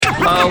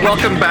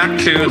Welcome back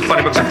to the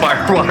Funny Books and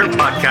Firewater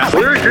podcast.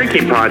 We're a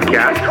drinking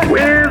podcast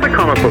with a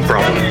comic book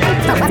problem.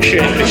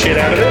 Shit the shit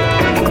out of it.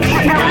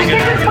 No, I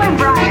think this one,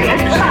 Brian.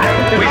 It's fun.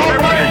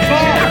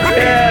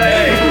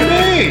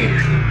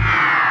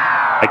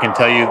 I can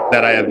tell you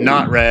that I have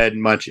not read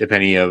much, if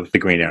any, of the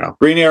Green Arrow.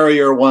 Green Arrow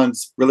Year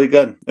One's really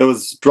good. It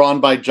was drawn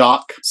by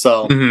Jock,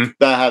 so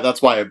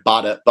that's why I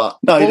bought it. But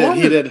no,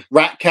 he did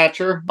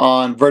Ratcatcher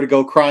on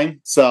Vertigo Crime,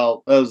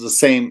 so it was the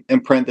same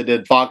imprint that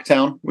did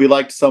Fogtown. We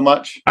liked so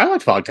much. I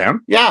liked Fogtown.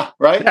 Yeah,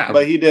 right. Yeah.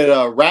 But he did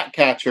a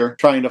Ratcatcher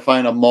trying to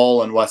find a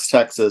mole in West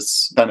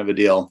Texas, kind of a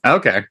deal.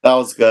 Okay, that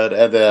was good.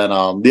 And then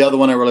the other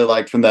one I really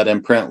liked from that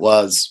imprint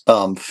was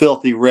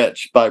Filthy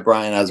Rich by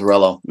Brian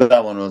Azzarello.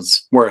 That one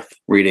was worth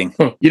reading.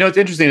 You know, it's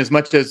interesting. As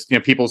much as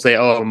people say,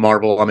 "Oh, I'm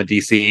Marvel, I'm a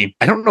DC."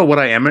 I don't know what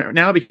I am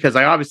now because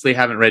I obviously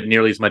haven't read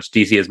nearly as much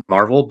DC as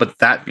Marvel. But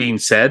that being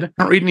said,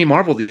 I don't read any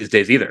Marvel these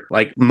days either.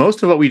 Like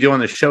most of what we do on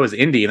the show is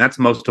indie, and that's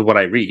most of what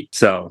I read.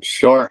 So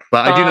sure,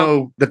 but I do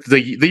know that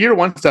the Year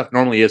One stuff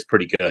normally is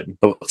pretty good.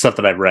 The stuff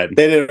that I've read,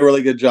 they did a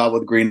really good job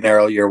with Green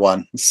Arrow Year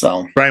One.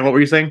 So, Brian, what were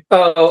you saying?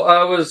 Oh,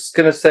 I was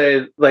gonna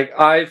say, like,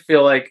 I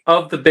feel like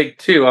of the big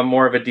two, I'm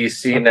more of a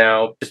DC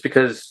now, just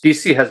because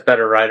DC has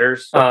better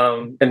writers,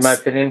 in my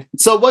opinion.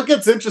 So what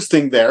gets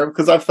interesting there,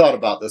 because I've thought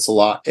about this a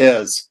lot,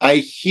 is I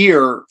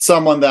hear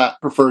someone that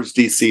prefers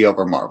DC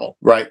over Marvel,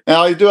 right?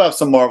 Now, I do have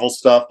some Marvel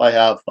stuff. I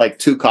have like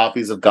 2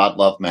 copies of God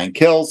Love Man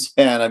Kills,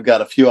 and I've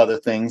got a few other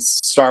things,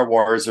 Star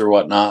Wars or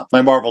whatnot.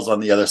 My Marvel's on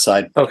the other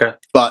side. Okay.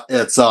 But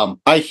it's,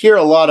 I hear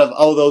a lot of,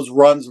 oh, those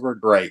runs were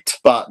great.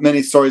 But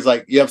many stories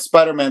like, you have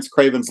Spider-Man's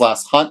Kraven's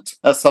Last Hunt.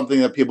 That's something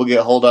that people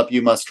get hold up,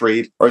 you must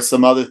read, or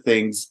some other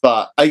things.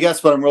 But I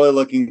guess what I'm really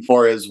looking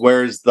for is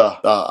where's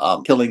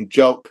the Killing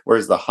Joke?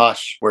 Where's the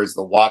Hush? Where's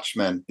the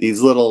Watchmen?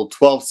 These little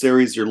 12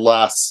 series or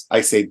less,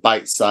 I say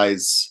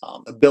bite-size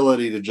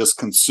ability to just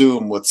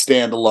consume with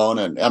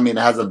standalone. And I mean,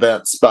 it has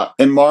events, but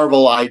in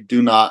Marvel, I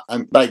do not,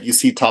 like you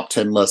see top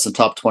 10 lists and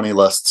top 20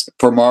 lists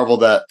for Marvel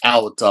that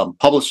out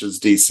publishes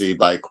DC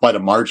by quite a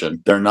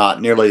margin. They're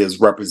not nearly as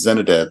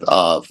representative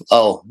of,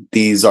 oh,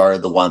 these are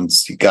the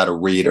ones you got to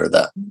read, or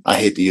that, I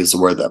hate to use the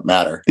word, that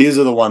matter. These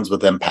are the ones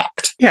with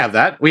impact. We have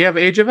that. We have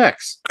Age of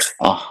X.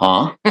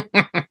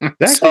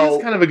 That's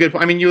kind of a good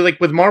point. I mean, you like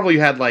with Marvel, you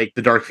had like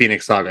the Dark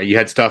Phoenix saga. You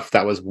had stuff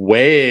that was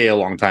way a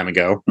long time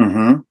ago.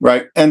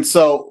 Right. And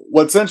so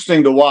what's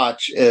interesting to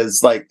watch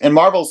is like, and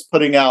Marvel's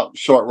putting out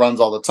short runs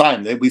all the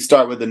time. We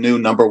start with a new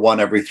 #1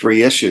 every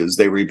 3 issues.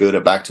 They reboot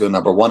it back to a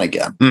 #1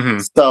 again.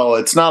 So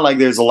it's not like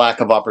there's a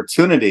lack of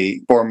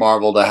opportunity for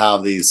Marvel to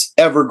have these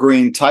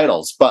evergreen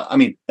titles. But I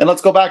mean, and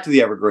let's go back to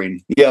the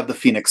evergreen. You have the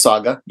Phoenix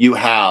saga. You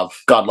have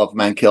God Love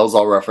Man Kills.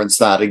 I'll reference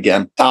that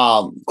again.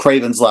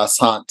 Kraven's Last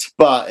Hunt.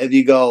 But if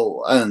you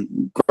go,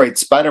 and great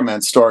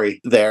Spider-Man story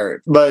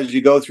there. But as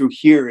you go through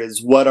here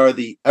is what are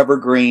the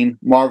evergreen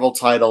Marvel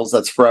titles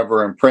that's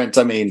forever in print?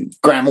 I mean,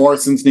 Grant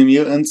Morrison's New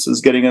Mutants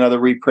is getting another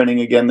reprinting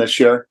again this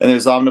year. And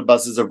there's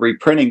omnibuses of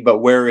reprinting. But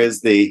where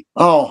is the,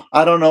 oh,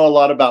 I don't know a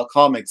lot about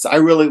comics.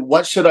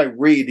 What should I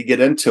read to get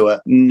into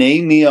it?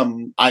 Name me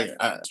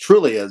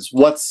truly is,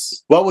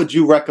 what would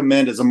you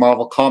recommend as a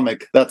Marvel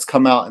comic that's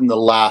come out in the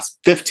last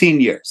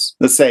 15 years?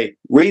 Let's say,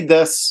 read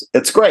this.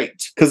 It's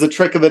great. Because the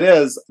trick of it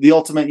is the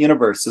Ultimate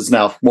Universe is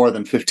now more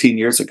than 15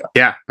 years ago.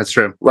 Yeah, that's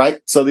true. Right?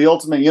 So the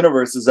Ultimate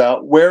Universe is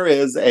out. Where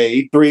is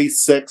a 3,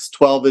 6,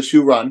 12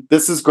 issue run?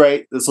 This is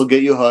great. This will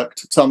get you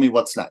hooked. Tell me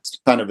what's next.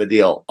 Kind of a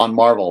deal on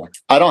Marvel.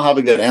 I don't have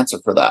a good answer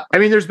for that. I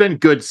mean, there's been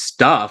good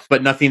stuff,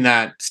 but nothing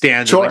that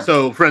stands. Sure. Like,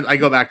 so, friends, I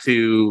go back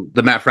to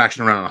the Matt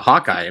Fraction run on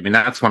Hawkeye. I mean,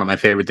 that's one of my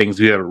favorite things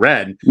we've ever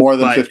read. More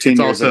than 15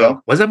 years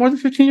ago. Was that more than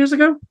 15 years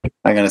ago?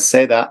 I'm going to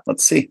say that.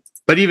 Let's see.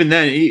 But even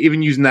then,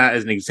 even using that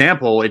as an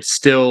example, it's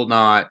still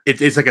not.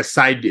 It's like a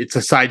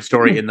side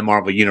story in the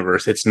Marvel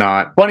universe. It's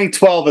not.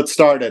 2012 it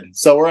started,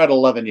 so we're at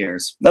 11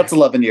 years. That's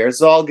 11 years.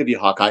 So I'll give you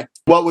Hawkeye.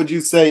 What would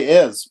you say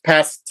is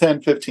past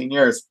 10, 15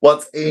 years?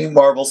 What's a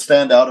Marvel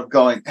standout of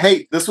going,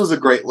 hey, this was a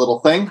great little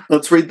thing.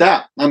 Let's read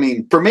that. I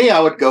mean, for me, I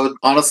would go,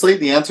 honestly,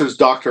 the answer is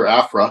Dr.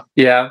 Aphra.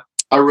 Yeah.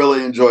 I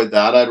really enjoyed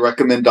that. I'd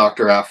recommend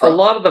Dr. Aphra. A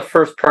lot of the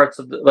first parts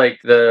of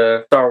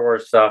the Star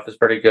Wars stuff is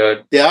pretty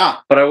good. Yeah.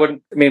 But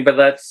but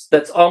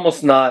that's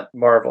almost not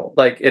Marvel.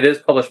 Like, it is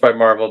published by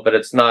Marvel, but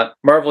it's not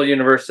Marvel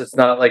Universe. It's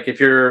not like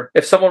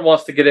if someone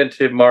wants to get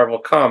into Marvel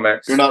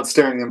comics, you're not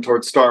steering them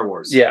towards Star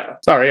Wars. Yeah.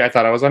 Sorry, I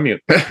thought I was on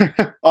mute.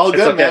 All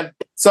good, okay, man.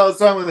 So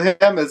what's wrong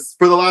with him is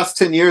for the last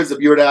 10 years, if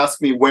you were to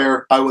ask me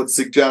where I would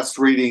suggest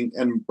reading,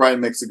 and Brian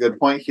makes a good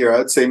point here,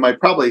 I'd say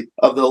probably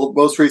of the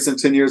most recent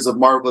 10 years of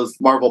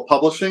Marvel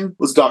publishing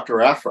was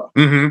Dr. Aphra.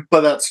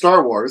 But that's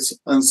Star Wars.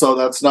 And so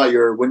that's not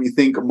when you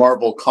think of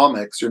Marvel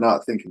comics, you're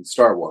not thinking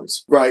Star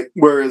Wars, right?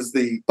 Whereas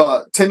the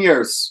 10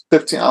 years,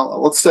 15,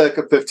 let's stick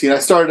at 15. I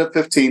started at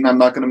 15. I'm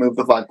not going to move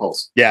the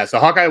flagpoles. Yeah, so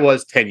Hawkeye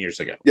was 10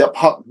 years ago. Yep.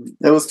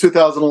 It was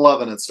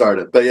 2011 it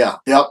started. But yeah.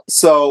 Yep.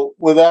 So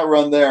with that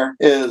run there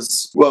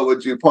is what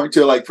would you point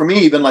to? Like for me,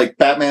 even like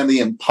Batman the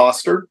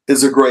Imposter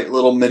is a great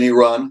little mini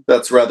run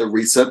that's rather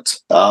recent.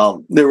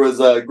 There was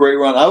a great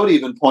run. I would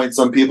even point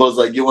some people as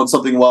like, you want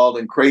something wild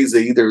and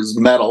crazy. There's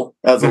Metal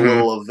as a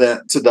little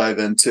event to dive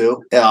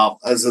into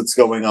as it's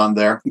going on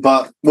there.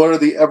 But what are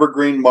the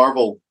evergreen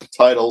Marvel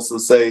titles to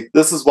say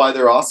this is why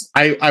they're awesome?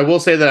 I will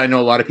say that I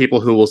know a lot of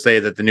people who will say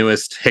that the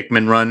newest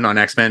Hickman run on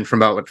X-Men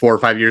from about 4 or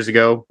 5 years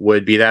ago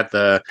would be that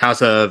the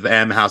House of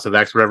M, House of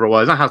X, whatever it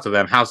was. Not House of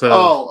M, House of...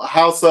 Oh,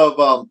 House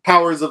of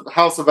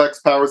House of X,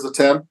 Powers of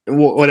 10.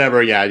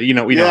 Whatever, yeah.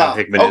 We know how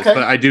Hickman is.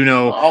 But I do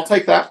know... I'll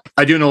take that.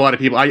 I do know a lot of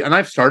people. And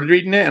I've started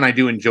reading it, and I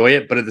do enjoy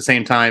it. But at the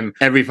same time,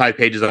 every 5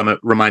 pages, I'm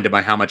reminded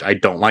by how much I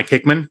don't like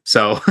Hickman.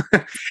 So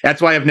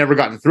that's why I've never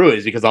gotten through it,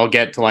 is because I'll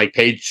get to like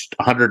page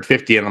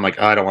 150, and I'm like,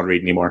 oh, I don't want to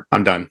read anymore.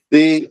 I'm done.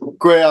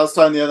 I was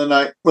talking the other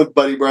night with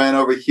Buddy Brian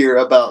over here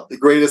about the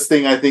greatest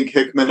thing I think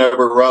Hickman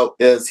ever wrote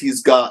is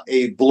he's got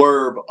a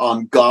blurb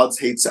on God's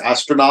Hates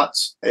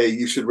Astronauts. Hey,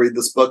 you should read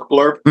this book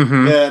blurb.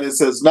 And it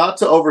says, not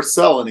to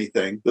oversell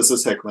anything. This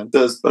is Hickman. It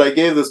says, but I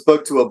gave this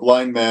book to a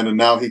blind man and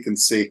now he can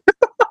see.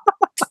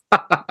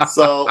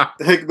 So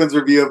Hickman's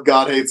review of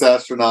God Hates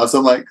Astronauts,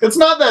 I'm like, it's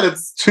not that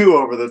it's too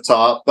over the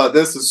top, but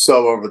this is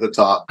so over the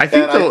top. I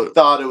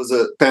thought it was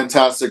a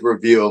fantastic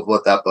review of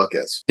what that book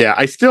is. Yeah,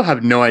 I still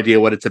have no idea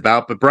what it's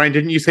about, but Brian,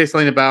 didn't you say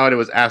something about it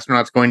was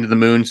astronauts going to the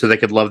moon so they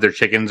could love their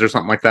chickens or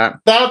something like that?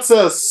 That's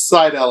a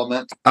side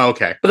element. Oh,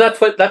 okay. But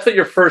that's what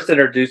you're first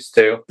introduced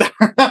to.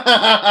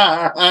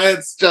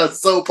 It's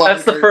just so bonkers.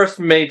 That's the first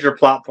major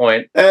plot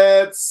point.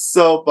 It's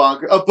so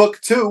bonkers.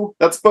 Book 2.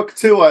 That's book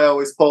 2 I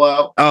always pull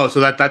out. Oh, so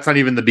that's not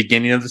even the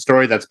beginning of the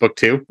story. That's book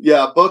 2.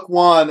 Yeah, book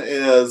 1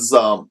 is.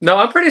 No,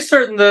 I'm pretty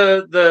certain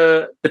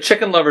the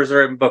chicken lovers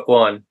are in book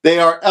 1. They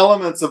are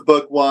elements of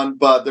book 1,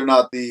 but they're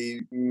not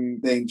the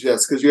main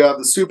gist. Because you have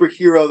the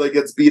superhero that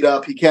gets beat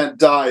up. He can't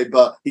die,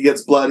 but he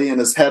gets bloody and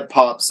his head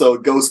pops. So a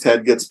ghost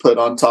head gets put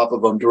on top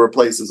of him to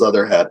replace his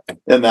other head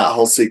in that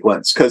whole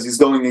sequence. Because he's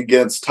going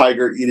against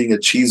Tiger eating a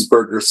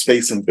cheeseburger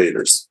Space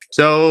Invaders.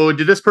 So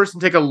did this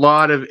person take a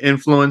lot of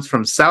influence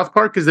from South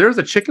Park? Because there's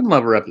a chicken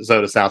lover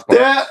episode of South Park.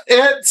 Yeah,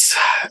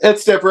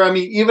 it's different. I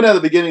mean, even at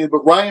the beginning,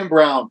 but Ryan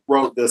Brown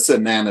wrote this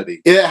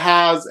Inanity. It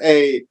has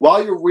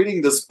while you're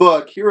reading this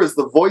book, here is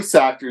the voice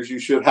actors you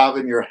should have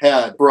in your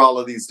head for all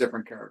of these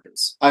different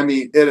characters. I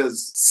mean, it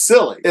is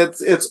silly.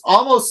 It's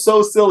almost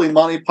so silly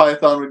Monty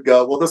Python would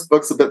go, well, this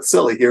book's a bit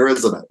silly here,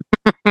 isn't it?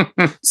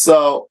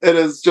 So it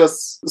is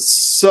just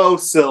so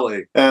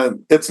silly.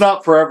 And it's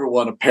not for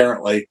everyone,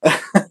 apparently.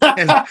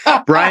 And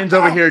Brian's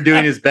over here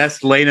doing his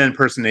best Lena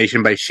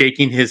impersonation by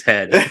shaking his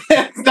head.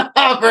 It's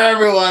not for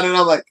everyone. And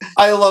I'm like,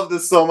 I love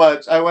this so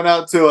much. I went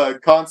out to a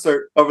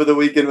concert over the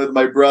weekend with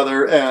my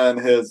brother and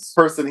his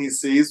person he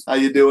sees. How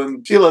you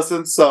doing? She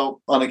listens, so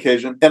on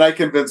occasion. And I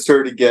convinced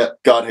her to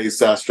get God Hates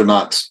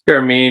Astronauts. You're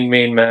a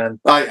mean man.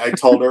 I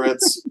told her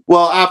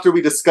well, after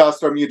we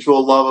discussed our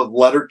mutual love of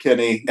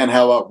Letterkenny and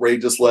how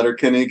outrageous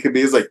Letterkenny could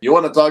be, it's like, you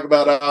want to talk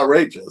about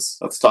outrageous?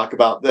 Let's talk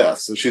about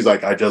this. So she's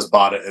like, I just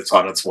bought it. It's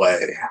on its way.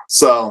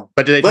 So,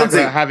 but do they talk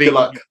about having? Good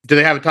luck. Do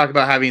they talk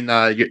about having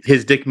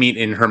his dick meat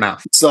in her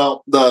mouth?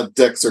 So the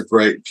dicks are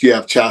great. You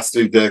have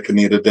Chastity Dick,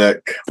 Anita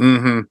Dick.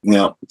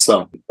 Yeah.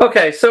 So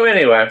okay. So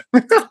anyway,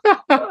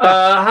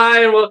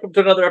 hi and welcome to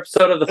another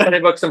episode of the Funny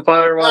Books and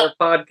Firewater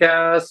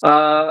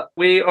podcast.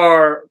 We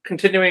are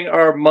continuing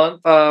our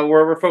month where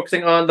we're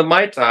focusing on the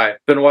Mai Tai.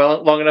 It's been a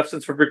while, long enough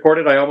since we've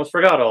recorded. I almost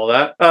forgot all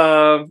that.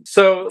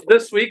 So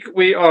this week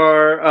we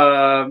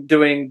are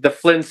doing the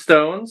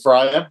Flintstones.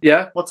 Brian,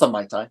 yeah. What's a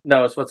Mai Tai?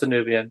 No, it's what's a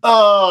Nubian.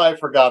 Oh, I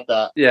forgot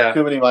that. Yeah.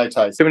 Too many Mai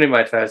Tais. Too many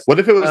Mai Tais. What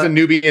if it was a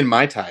Nubian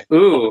Mai Tai?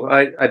 Ooh,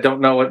 I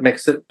don't know what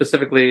makes it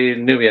specifically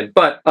Nubian.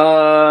 But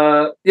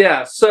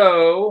yeah,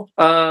 so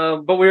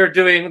but we are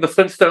doing the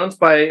Flintstones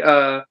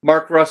by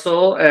Mark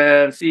Russell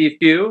and Steve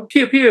Pugh.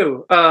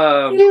 Pew.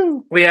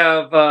 We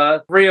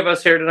have 3 of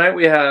us here tonight.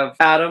 We have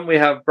Adam, we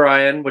have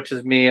Brian, which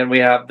is me, and we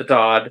have the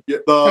Todd.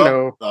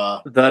 Hello.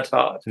 The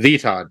Todd. The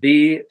Todd.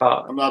 The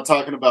Todd. I'm not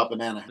talking about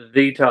Banana.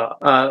 The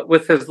Todd.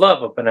 With his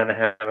love of Banana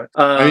Hammock.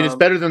 I mean, it's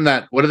better than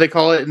that. What do they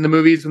call it in the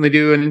movies when they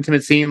do an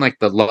intimate scene, like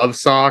the love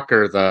sock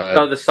or the?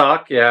 Oh, the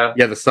sock. Yeah.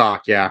 Yeah, the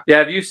sock. Yeah. Yeah.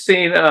 Have you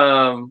seen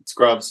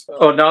Scrubs?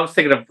 Oh, no, I was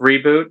thinking of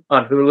Reboot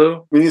on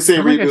Hulu. When you say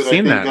reboot, I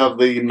think that. of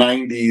the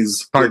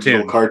 '90s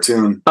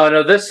cartoon. Oh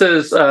no, this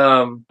is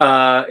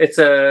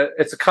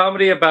it's a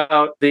comedy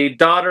about the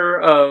daughter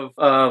of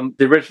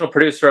the original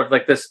producer of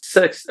like this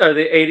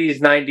the 80s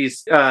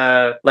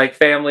 90s like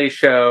family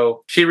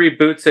show. She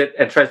reboots it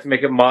and tries to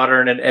make it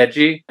modern and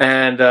edgy.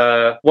 And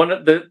one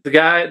of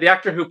the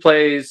actor who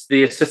plays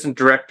the assistant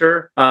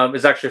director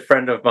is actually a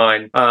friend of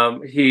mine.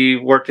 He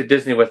worked at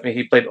Disney with me.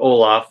 He played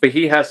Olaf, but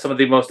he has some of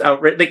the most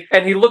outrageous,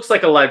 and he looks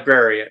like a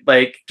librarian.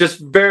 Like, just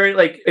very,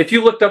 like, if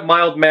you looked up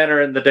mild manner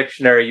in the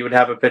dictionary, you would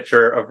have a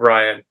picture of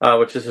Ryan,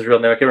 which is his real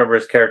name. I can't remember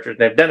his character's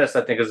name. Dennis,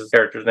 I think, is his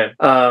character's name.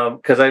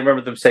 Because I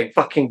remember them saying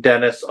fucking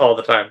Dennis all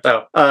the time.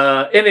 So,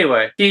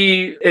 anyway,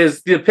 he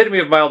is the epitome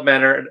of mild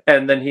manner,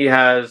 and then he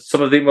has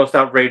some of the most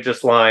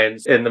outrageous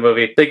lines in the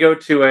movie. They go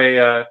to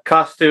a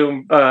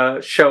costume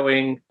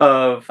showing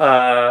of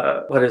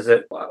what is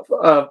it?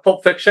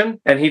 Pulp Fiction,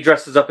 and he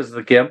dresses up as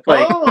the Gimp.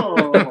 Like,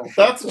 oh,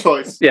 that's a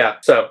choice. Yeah,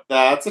 so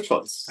That's a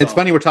choice. It's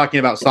funny we're talking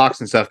about socks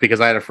and stuff because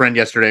I had a friend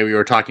yesterday. We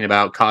were talking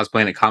about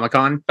cosplaying at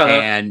Comic-Con,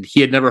 and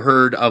he had never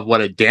heard of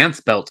what a dance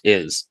belt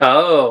is.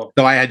 Oh.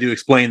 So I had to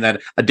explain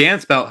that a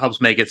dance belt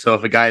helps make it so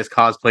if a guy is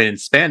cosplaying in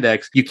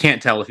spandex, you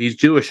can't tell if he's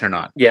Jewish or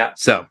not. Yeah.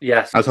 So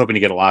yes, I was hoping to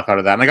get a laugh out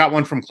of that. And I got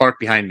one from Clark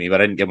behind me,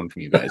 but I didn't get one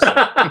from you guys.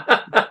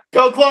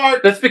 Go,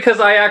 Clark! That's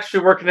because I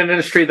actually work in an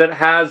industry that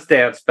has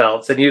dance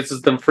belts and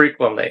uses them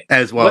frequently.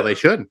 As well, they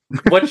should.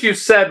 What you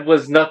said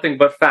was nothing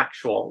but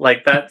factual.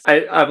 Like that's,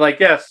 I'm like,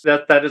 yes,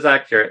 that is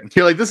accurate.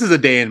 You're like, this is a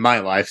day in my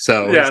life,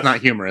 so it's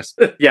not humorous.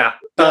 Yeah.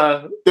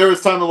 There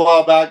was time a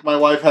while back, my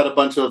wife had a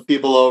bunch of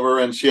people over,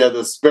 and she had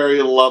this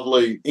very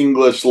lovely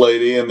English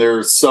lady, and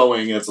they're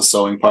sewing. It's a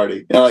sewing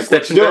party. And I'm like,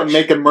 what you doing?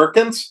 Making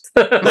merkins?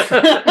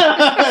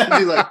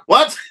 She's like,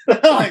 what?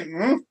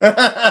 I'm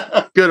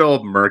like, Good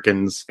old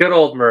Merkins. Good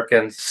old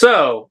Merkins.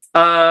 So,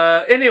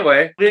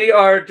 anyway, we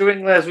are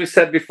doing, as we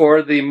said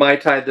before, the Mai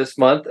Tai this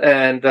month.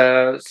 And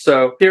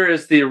so here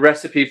is the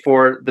recipe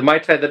for the Mai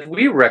Tai that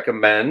we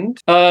recommend.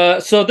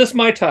 So this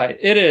Mai Tai,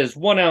 it is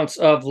 1 ounce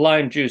of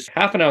lime juice,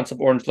 half an ounce of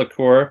orange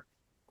liqueur,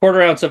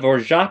 quarter ounce of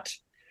orgeat,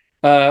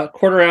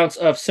 quarter ounce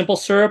of simple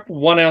syrup,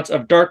 1 ounce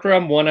of dark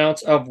rum, 1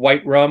 ounce of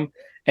white rum.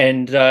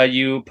 And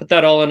you put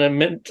that all in a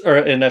mint or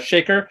in a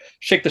shaker,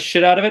 shake the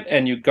shit out of it,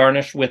 and you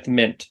garnish with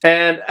mint.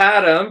 And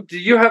Adam, do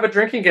you have a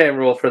drinking game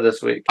rule for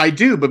this week? I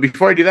do, but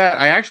before I do that,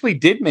 I actually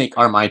did make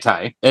our Mai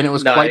Tai, and it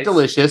was quite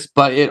delicious,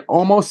 but it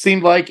almost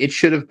seemed like it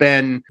should have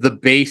been the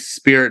base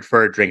spirit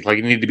for a drink. Like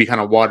it needed to be kind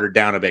of watered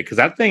down a bit, because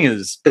that thing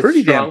is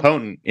pretty damn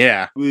potent.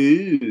 Yeah.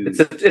 It's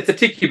a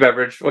tiki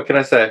beverage. What can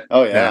I say?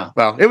 Oh, yeah.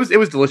 Well, it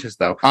was delicious,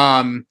 though.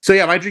 So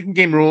yeah, my drinking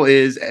game rule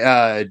is,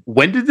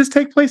 when did this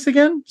take place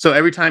again? So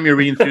every time you're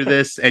reading through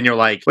this and you're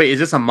like, wait, is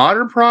this a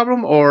modern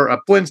problem or a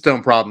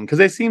Flintstone problem? Because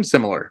they seem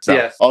similar. So.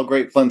 Yes. All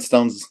great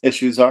Flintstones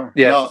issues are.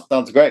 Yes. No,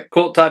 sounds great.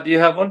 Cool. Todd, do you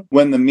have one?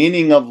 When the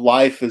meaning of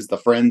life is the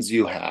friends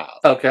you have.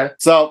 Okay.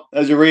 So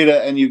as you read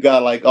it and you've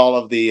got like all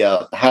of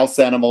the house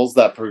animals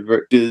that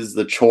produce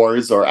the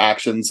chores or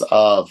actions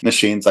of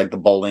machines like the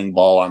bowling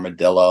ball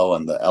armadillo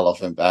and the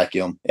elephant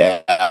vacuum.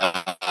 Yeah.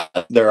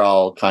 They're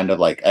all kind of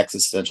like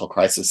existential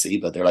crisis-y,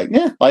 but they're like,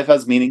 yeah, life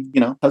has meaning,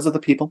 because of the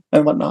people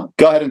and whatnot.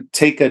 Go ahead and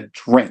take a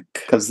drink,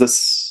 because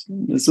this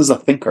is a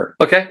thinker.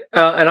 Okay,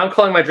 and I'm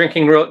calling my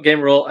drinking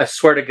game rule, I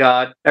swear to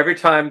God, every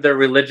time their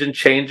religion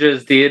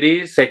changes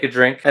deities, take a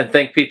drink and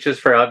thank Peaches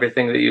for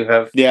everything that you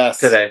have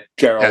today.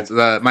 Gerald.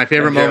 My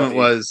favorite moment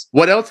was,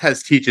 what else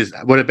has teaches?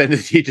 Would have been the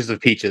teaches of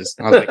Peaches.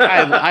 I was like,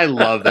 I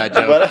love that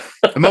joke.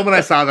 The moment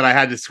I saw that, I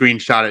had to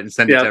screenshot it and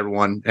send it to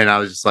everyone, and I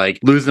was just like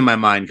losing my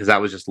mind because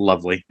that was just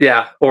lovely.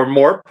 Yeah, or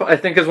Morp, I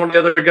think is one of the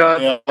other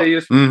gods they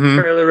use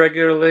fairly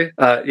regularly.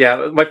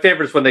 My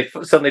favorite is when they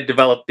suddenly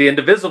develop the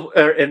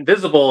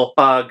invisible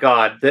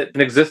god that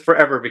can exist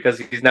forever because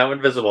he's now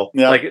invisible.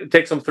 Yeah. Like it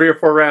takes them 3 or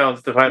 4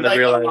 rounds to finally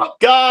realize.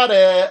 Got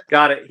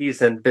it.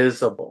 He's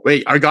invisible.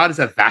 Wait, our god is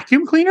a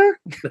vacuum cleaner?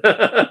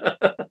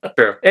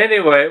 True.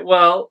 Anyway,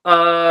 well,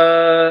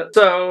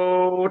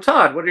 so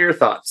Todd, what are your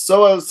thoughts?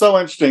 So it was so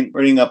interesting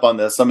reading up on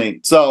this. Talking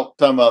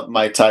about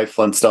Mai Tai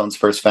Flintstones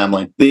first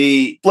family.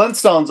 The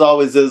Flintstones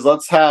always is,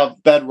 let's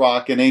have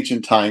bedrock in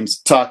ancient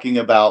times talking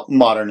about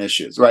modern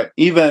issues, right?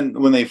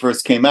 Even when they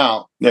first came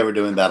out, they were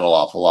doing that an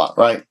awful lot,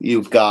 right?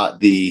 You've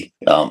got the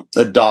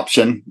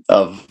adoption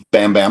of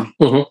Bam Bam.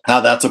 Mm-hmm. How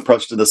that's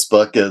approached to this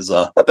book is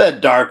a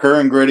bit darker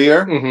and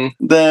grittier.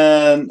 Mm-hmm.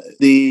 Then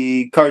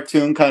the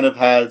cartoon kind of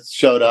has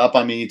showed up.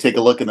 You take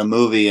a look in the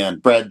movie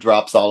and Fred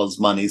drops all his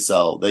money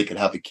so they could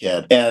have a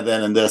kid. And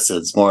then in this,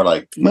 it's more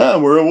like,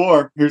 we're at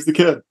war. Here's the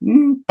kid.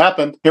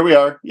 Happened. Here we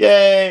are.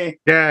 Yay.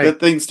 Good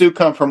things do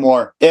come from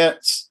war.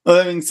 It's,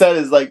 the thing said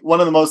is like, one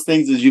of the most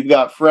things is you've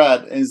got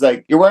Fred and he's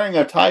like, you're wearing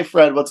a tie,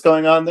 Fred. What's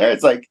going on there?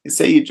 It's like, you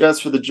say you dress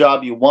for the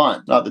job you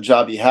want, not the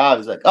job you have.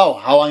 He's like, oh,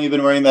 how long have you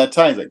been wearing that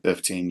tie? He's like,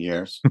 15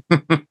 years.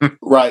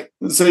 Right.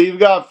 So you've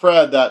got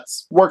Fred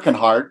that's working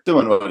hard,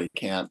 doing what he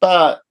can,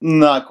 but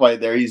not quite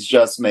there. He's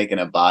just making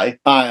it by.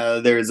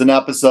 There's an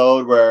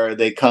episode where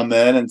they come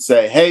in and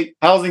say, hey,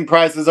 housing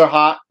prices are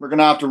hot. We're going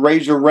to have to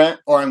raise your rent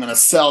or I'm going to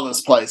sell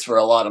this place for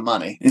a lot of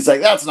money. He's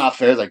like, that's not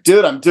fair. He's like,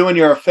 dude, I'm doing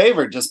you a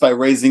favor just by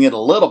raising it a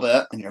little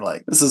bit. And you're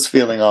like, this is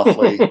feeling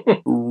awfully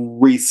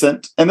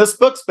recent. And this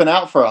book's been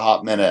out for a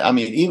hot minute. I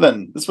mean,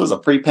 even this was a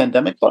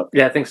pre-pandemic book.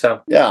 Yeah, I think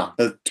so. Yeah,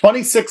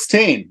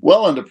 2016,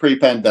 well into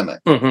pre-pandemic.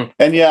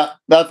 And yeah,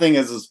 that thing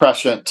is as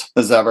prescient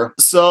as ever.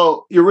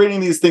 So you're reading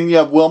these things. You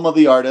have Wilma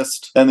the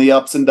artist and the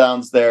ups and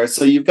downs there.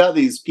 So you've got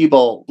these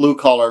people, blue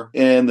collar,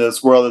 in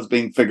this world that's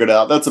being figured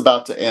out. That's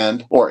about to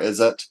end, or is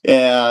it?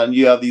 And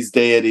you have these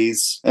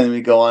deities, and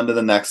we go on to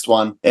the next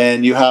one.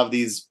 And you have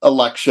these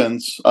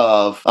elections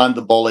of, I'm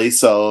the bully,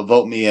 so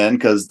vote me in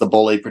because the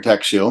bully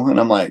protects you. And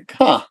I'm like,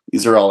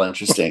 these are all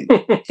interesting.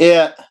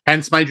 Yeah.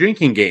 Hence my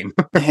drinking game.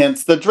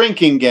 Hence the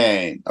drinking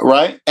game,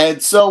 right?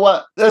 And so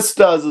what this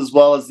does, as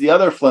well as the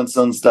other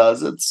Flintstones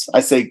does, I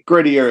say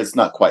grittier is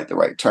not quite the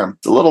right term.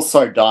 It's a little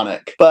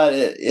sardonic, but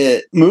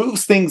it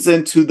moves things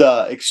into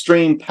the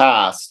extreme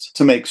past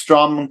to make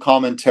strong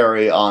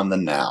commentary on the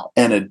now.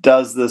 And it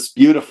does this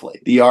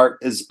beautifully. The art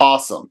is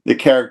awesome. The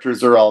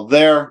characters are all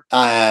there,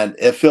 and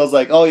it feels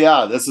like, oh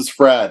yeah, this is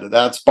Fred,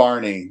 that's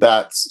Barney,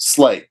 that's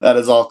Slate. That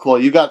is all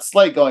cool. You got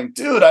Slate going,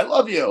 dude, I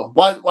love you.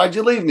 Why'd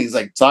you leave me? He's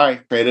like,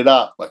 sorry, traded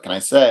up. What can I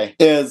say?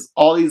 Is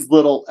all these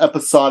little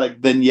episodic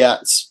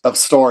vignettes of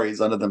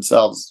stories unto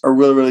themselves are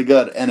really, really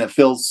good. And it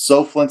feels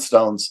so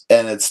Flintstones,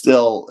 and it's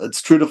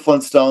true to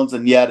Flintstones,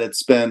 and yet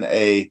it's been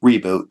a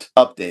reboot,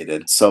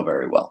 updated so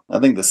very well. I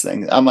think this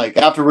thing, I'm like,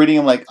 after reading,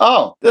 I'm like,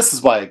 oh, this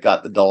is why it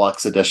got the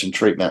deluxe edition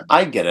treatment.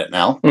 I get it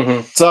now.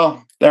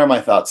 So there are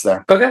my thoughts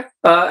there. Okay.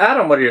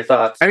 Adam, what are your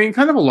thoughts? I mean,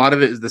 kind of a lot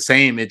of it is the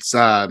same. It's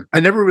I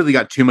never really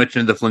got too much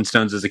into the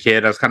Flintstones as a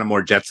kid. I was kind of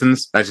more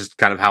Jetsons. That's just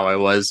kind of how I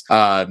was.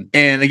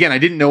 And again, I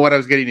didn't know what I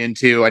was getting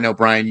into. I know,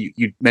 Brian,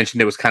 you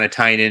mentioned it was kind of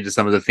tying into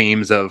some of the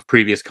themes of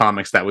previous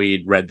comics that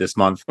we'd read this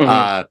month.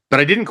 But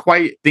I didn't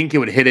quite think it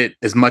would hit it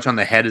as much on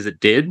the head as it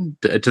did,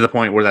 to the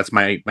point where that's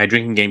my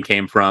drinking game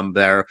came from.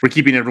 There, we're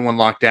keeping everyone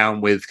locked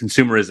down with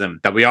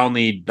consumerism, that we all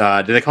need,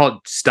 do they call it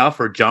stuff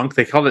or junk?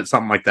 They called it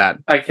something like that.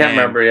 I can't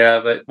remember, yeah,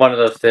 but one of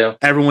those two.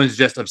 Everyone's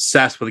just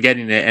obsessed with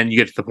getting it, and you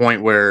get to the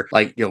point where,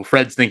 like, you know,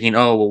 Fred's thinking,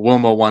 oh, well,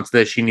 Wilma wants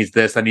this, she needs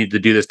this, I need to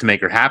do this to make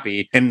her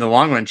happy. And in the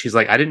long run, she's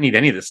like, I didn't need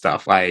any of this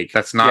stuff. Like,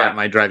 that's not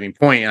my driving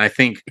point. And I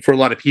think for a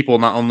lot of people,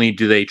 not only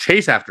do they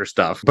chase after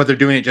stuff, but they're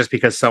doing it just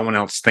because someone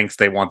else thinks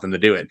they want them to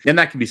do it. And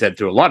that can be said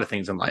through a lot of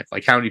things in life.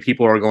 Like, how many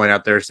people are going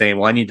out there saying,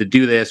 well, I need to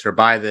do this or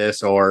buy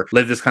this or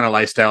live this kind of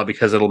lifestyle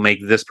because it'll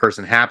make this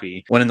person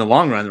happy, when in the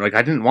long run, they're like,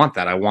 I didn't want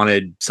that. I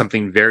wanted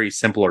something very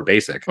simple or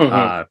basic.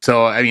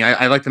 So I mean,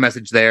 I like the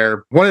message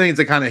there. One of the things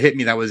that kind of hit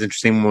me that was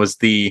interesting was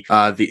the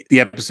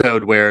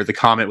episode where the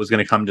comet was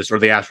going to come, or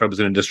the asteroid was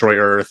going to destroy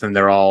Earth, and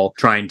they're all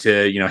trying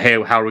to, you know,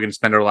 hey, how are we going to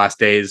spend our last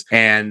days?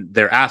 And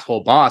their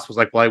asshole boss was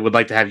like, well, I would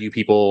like to have you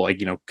people, like,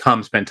 you know,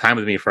 come spend time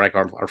with me for like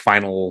our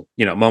final,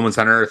 you know, moments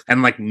on Earth.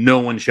 And like, no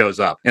one shows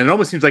up. And it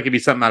almost seems like it'd be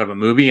something out of a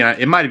movie. And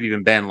it might have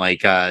even been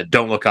like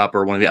Don't Look Up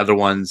or one of the other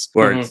ones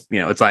where it's, you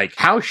know, it's like,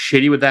 how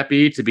shitty would that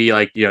be to be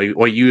like, you know,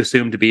 what you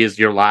assume to be is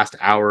your last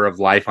hour of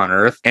life on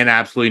Earth, and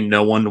absolutely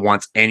no one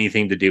wants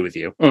anything to do with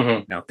you.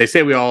 You know, they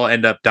say we all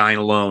end up dying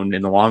alone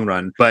in the long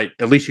run, but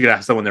at least you could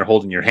have someone there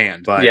holding your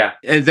hand. But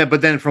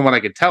but then from what I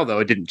could tell, though,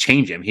 it didn't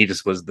change him. He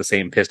just was the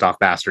same pissed off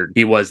bastard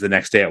he was the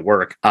next day at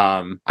work.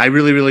 I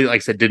really, really, like I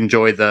said, did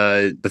enjoy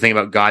the thing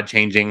about God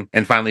changing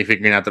and finally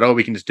figuring out that, oh,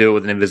 we can just do it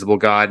with an invisible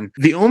God.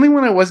 The only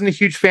one I wasn't a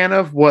huge fan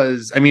of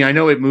was, I mean, I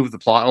know it moved the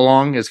plot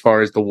along as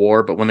far as the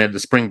war, but when they had the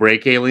spring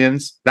break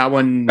aliens, that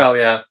one,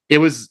 it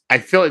was, I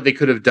feel like they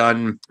could have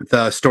done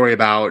the story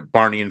about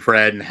Barney and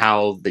Fred and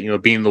how, you know,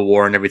 being the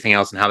war and everything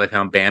else and how they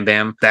found Bam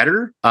Bam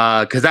better.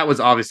 Because that was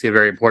obviously a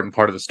very important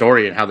part of the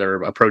story, and how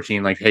they're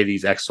approaching, like, hey,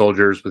 these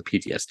ex-soldiers with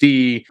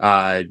PTSD,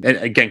 and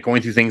again,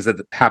 going through things that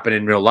happen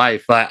in real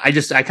life. But I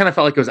kind of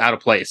felt like it was out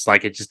of place.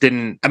 Like, it just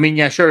didn't, I mean,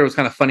 yeah, sure, it was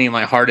kind of funny and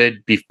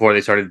lighthearted before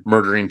they started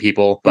murdering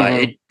people.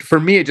 But for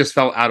me, it just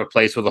felt out of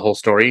place with the whole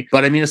story.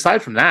 But I mean,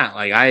 aside from that,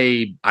 like,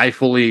 I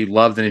fully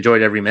loved and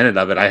enjoyed every minute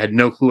of it. I had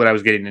no clue what I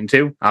was getting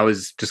into. I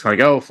was just kind of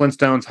like, oh,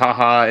 Flintstones,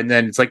 haha. And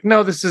then it's like,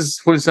 no, this is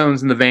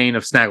Flintstones in the vein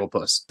of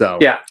Snagglepuss. So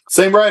yeah,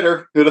 same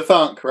writer. Who'd have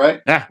thunk,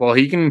 right? Yeah, well,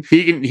 he can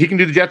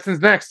do the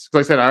Jetsons next.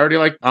 Like I said,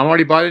 I'm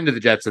already bought into the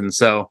Jetsons.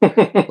 So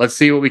let's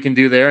see what we can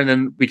do there, and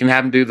then we can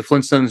have him do the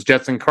Flintstones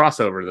Jetson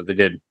crossover that they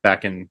did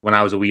back in when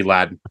I was a wee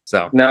lad.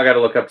 So now I got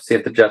to look up to see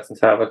if the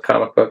Jetsons have a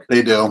comic book.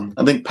 They do.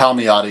 I think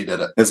Palmiotti did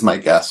it. Is my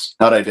guess.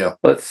 How'd I do?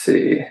 Let's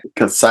see.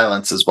 Because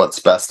silence is what's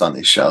best on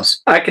these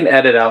shows. I can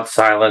edit out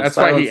silence. That's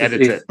silence why he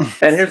edits it.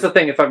 And here's the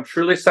thing: if I'm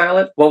truly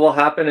silent, what will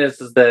happen is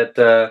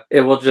that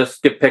it will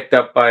just get picked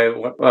up by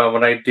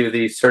when I do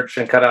the search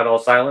and cut out all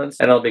silence,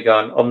 and it'll be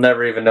gone. I'll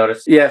never even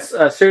notice. Yes,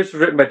 a series was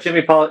written by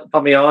Jimmy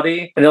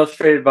Palmiotti and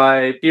illustrated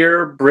by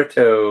Pierre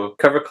Brito.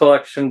 Cover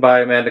collection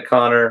by Amanda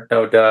Connor.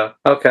 No duh.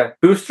 Okay.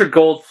 Booster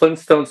Gold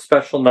Flintstone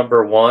Special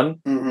number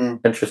 1.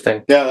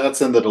 Interesting. Yeah,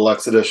 that's in the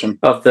deluxe edition.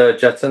 Of the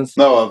Jetsons?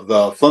 No, of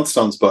the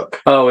Flintstones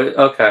book. Oh,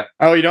 okay.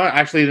 Oh, you know what?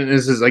 Actually,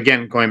 this is,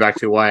 again, going back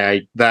to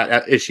why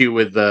that issue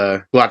with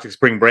the Galactic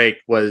Spring Break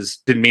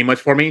didn't mean much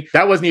for me.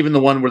 That wasn't even the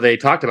one where they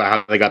talked about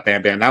how they got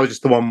banned. That was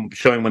just the one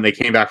showing when they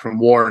came back from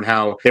war and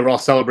how they were all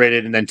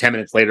celebrated, and then 10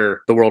 minutes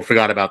later the world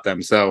forgot about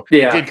them. So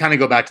it did kind of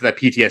go back to that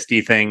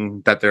PTSD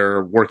thing that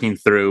they're working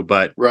through.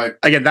 But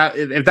again, that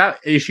if that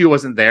issue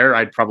wasn't there,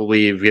 I'd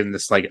probably have given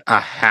this like a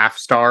half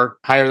star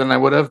higher than I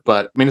would have.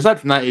 But I mean, aside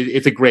from that,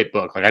 it's a great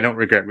book. Like, I don't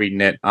regret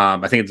reading it.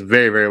 I think it's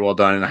very, very well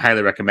done, and I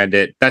highly recommend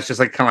it. That's just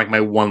like kind of like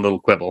my one little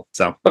quibble.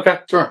 So okay,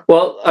 sure.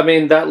 Well, I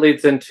mean, that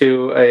leads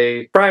into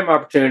a prime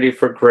opportunity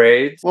for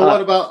grades. Well,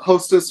 what about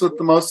Hostess with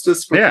the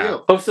Mostest for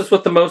you? Hostess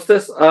with the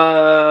Mostest.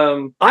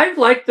 I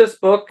like this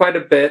book quite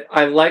a bit.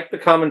 I like the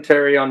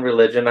commentary on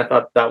religion. I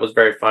thought that was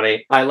very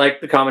funny. I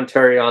like the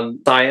commentary on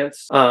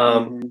science.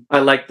 I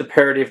like the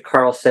parody of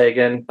Carl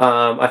Sagan.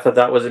 I thought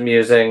that was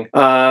amusing.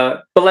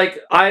 But like,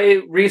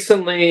 I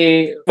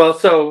recently,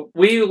 so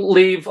we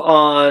leave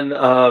on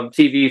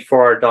TV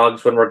for our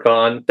dogs when we're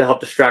gone to help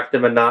distract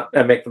them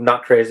and make them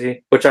not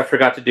crazy, which I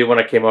forgot to do when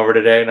I came over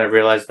today, and I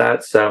realized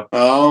that. So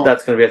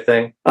that's going to be a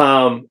thing.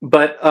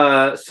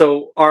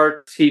 So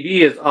our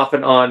TV is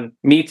often on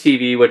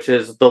MeTV, which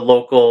is the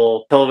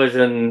local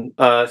television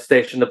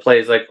station that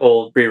plays like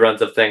old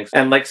reruns of things.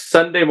 And like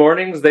Sunday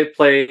mornings, they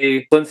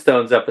play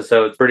Flinstones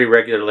episodes pretty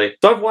regularly.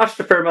 So I've watched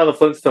a fair amount of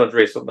Flintstones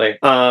recently.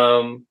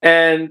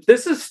 And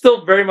this is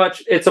still very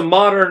much, it's a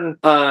modern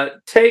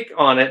take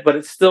on it, but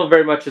it still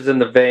very much is in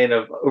the vein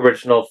of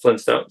original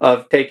Flintstones,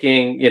 of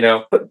taking,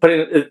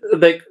 putting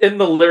like in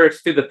the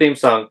lyrics to the theme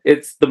song,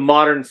 it's the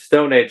modern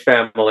Stone Age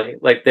family.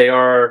 Like, they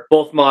are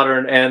both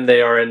modern and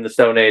they are in the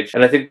Stone Age.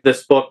 And I think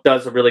this book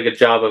does a really good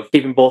job of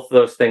keeping both of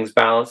those things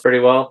balanced pretty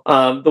well.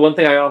 The one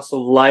thing I also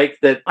like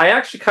that I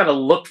actually kind of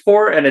looked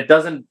for and it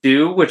doesn't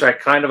do, which I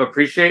kind of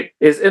appreciate,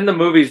 is in the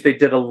movies they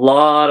did a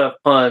lot of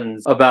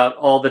puns about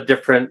all the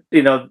different,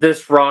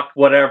 this rock,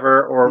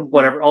 whatever, or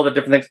whatever, all the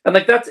different things. And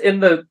like, that's in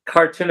the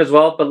cartoon as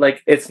well, but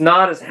like, it's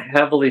not as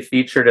heavily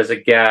featured as a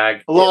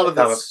gag. A lot of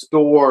the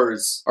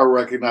stores are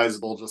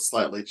recognizable, just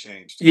slightly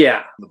changed. Yeah.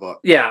 In the book.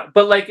 Yeah,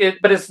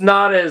 but it's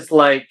not as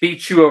like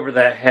beat you over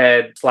the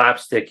head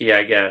slapsticky,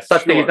 I guess.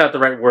 Slapsticky is not the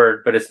right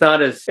word, but it's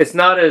not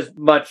as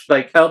much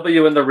like elbow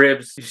you in the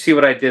ribs. You see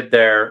what I did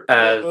there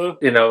as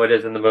it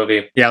is in the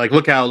movie. Yeah, like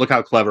look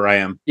how clever I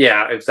am.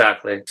 Yeah,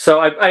 exactly. So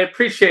I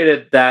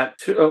appreciated that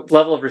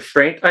level of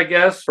restraint, I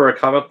guess, for a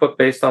comic book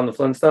based on the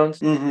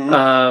Flintstones.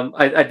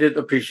 I did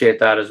appreciate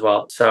that as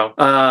well. So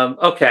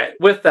okay.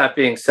 With that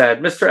being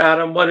said, Mr.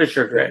 Adam, what is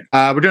your grade?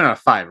 We're doing out of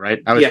 5, right?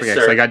 I was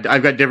forgetting. So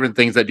I've got different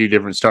things that do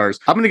different stars.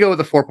 I'm going to go with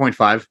a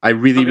 4.5. I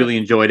really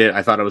enjoyed it.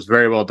 I thought it was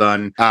very well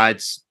done.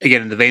 It's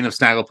again in the vein of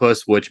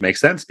Snagglepuss, which makes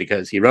sense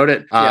because he wrote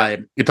it.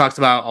 It talks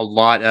about a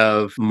lot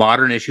of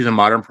modern issues and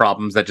modern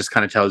problems that just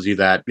kind of tells you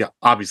that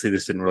obviously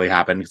this didn't really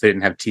happen because they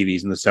didn't have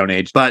TVs in the Stone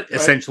Age, but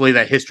essentially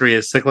that history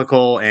is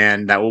cyclical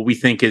and that what we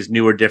think is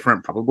new or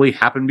different probably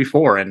happened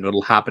before and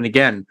it'll happen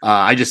again.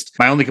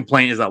 My only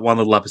complaint is that one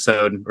little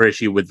episode or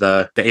issue with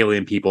the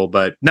alien people,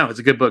 but no, it's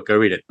a good book. Go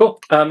read it. Cool.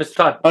 Mr.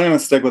 Todd. I'm going to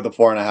stick with the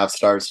 4.5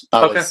 stars.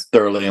 I was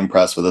thoroughly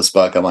impressed with this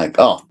book. I'm like,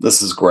 oh,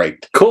 this is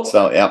great. Cool.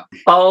 So yeah,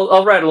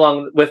 I'll ride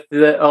along with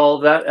all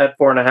that at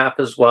 4.5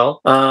 as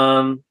well.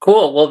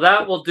 Cool. Well,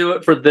 that will do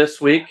it for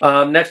this week.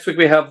 Next week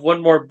we have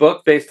one more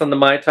book based on the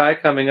Mai Tai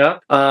coming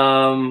up.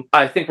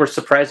 I think we're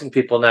surprising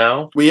people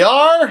now. We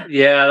are?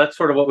 Yeah, that's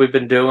sort of what we've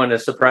been doing,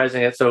 is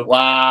surprising it. So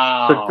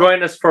wow. So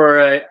join us for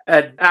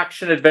an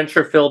action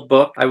adventure filled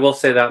book. I will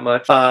say that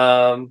much.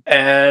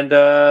 And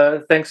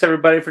thanks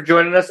everybody for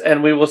joining us,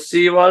 and we will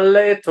see you all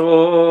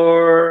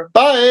later.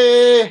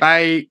 Bye.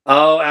 Bye.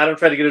 Oh, Adam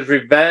tried to get his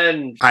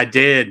revenge. I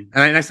did.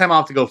 And next time I'll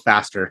have to go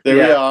faster. There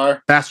we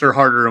are. Faster,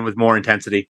 harder, and with more intensity.